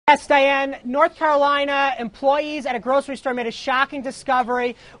Yes, Diane, North Carolina employees at a grocery store made a shocking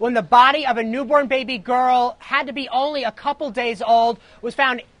discovery when the body of a newborn baby girl, had to be only a couple days old, was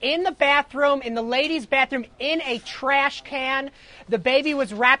found in the bathroom, in the ladies' bathroom, in a trash can. The baby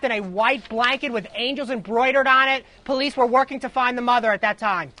was wrapped in a white blanket with angels embroidered on it. Police were working to find the mother at that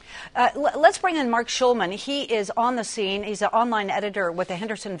time. Let's bring in Mark Schulman. He is on the scene. He's an online editor with the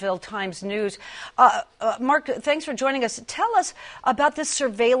Hendersonville Times-News. Mark, thanks for joining us. Tell us about this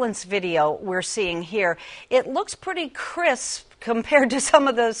surveillance video we're seeing here. It looks pretty crisp compared to some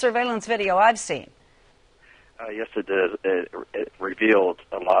of the surveillance video I've seen. Yes, it did. It revealed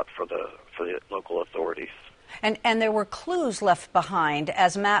a lot for the local authorities. And there were clues left behind,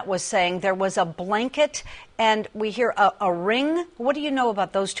 as Matt was saying. There was a blanket, and we hear a ring. What do you know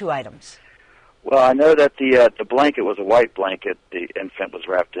about those two items? Well, I know that the blanket was a white blanket the infant was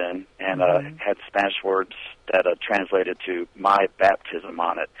wrapped in, and had Spanish words that translated to "my baptism"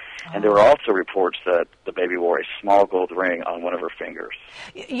 on it. And there were also reports that the baby wore a small gold ring on one of her fingers.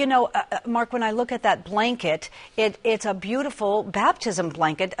 You know, Mark, when I look at that blanket, it's a beautiful baptism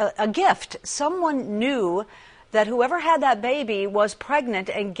blanket, a gift. Someone knew that whoever had that baby was pregnant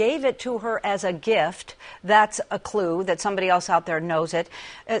and gave it to her as a gift. That's a clue that somebody else out there knows it.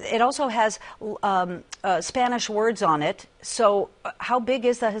 It also has Spanish words on it. So how big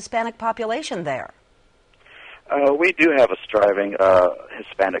is the Hispanic population there? We do have a striving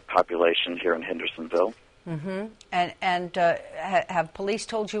Hispanic population here in Hendersonville. Mm-hmm. And have police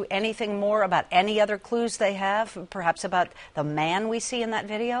told you anything more about any other clues they have, perhaps about the man we see in that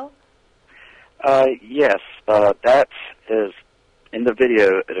video? Yes, that is, in the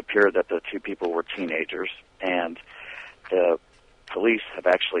video, it appeared that the two people were teenagers, and the police have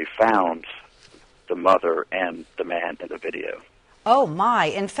actually found the mother and the man in the video. Oh, my.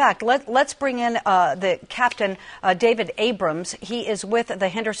 In fact, let's bring in the captain, David Abrams. He is with the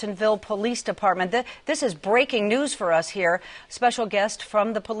Hendersonville Police Department. This is breaking news for us here. Special guest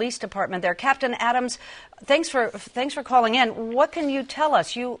from the police department there. Captain Adams, thanks for calling in. What can you tell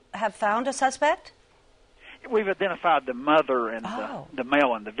us? You have found a suspect? We've identified the mother and the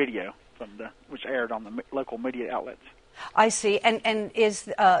male in the video which aired on the local media outlets. I see. And is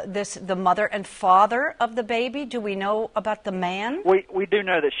this the mother and father of the baby? Do we know about the man? We do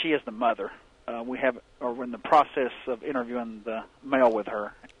know that she is the mother. We're in the process of interviewing the male with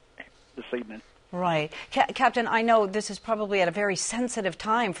her this evening. Right. Captain, I know this is probably at a very sensitive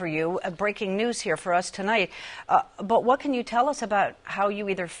time for you, breaking news here for us tonight. But what can you tell us about how you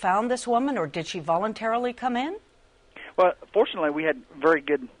either found this woman or did she voluntarily come in? Well, fortunately, we had very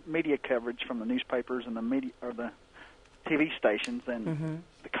good media coverage from the newspapers and the media or the TV stations, and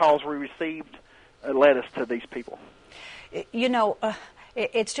the calls we received led us to these people. You know,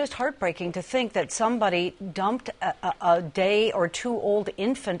 it's just heartbreaking to think that somebody dumped a day or two old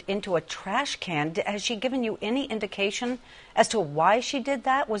infant into a trash can. Has she given you any indication as to why she did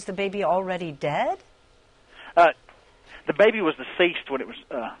that? Was the baby already dead? The baby was deceased when it was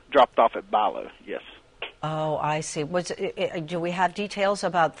dropped off at Bilo, yes. Oh, I see. Do we have details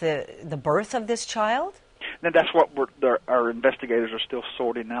about the birth of this child? Now, that's what our investigators are still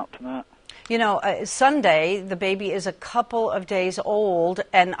sorting out tonight. You know, Sunday, the baby is a couple of days old,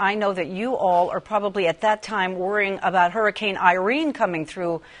 and I know that you all are probably at that time worrying about Hurricane Irene coming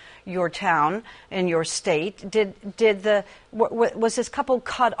through your town and your state. Was this couple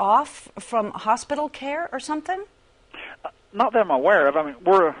cut off from hospital care or something? Not that I'm aware of. I mean,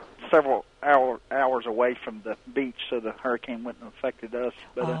 we're several hours away from the beach, so the hurricane wouldn't have affected us.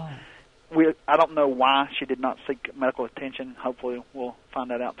 But I don't know why she did not seek medical attention. Hopefully we'll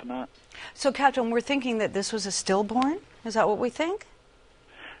find that out tonight. So, Captain, we're thinking that this was a stillborn? Is that what we think?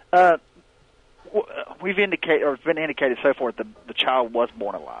 We've indicated, or it's been indicated so far, that the child was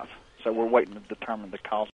born alive. So we're waiting to determine the cause.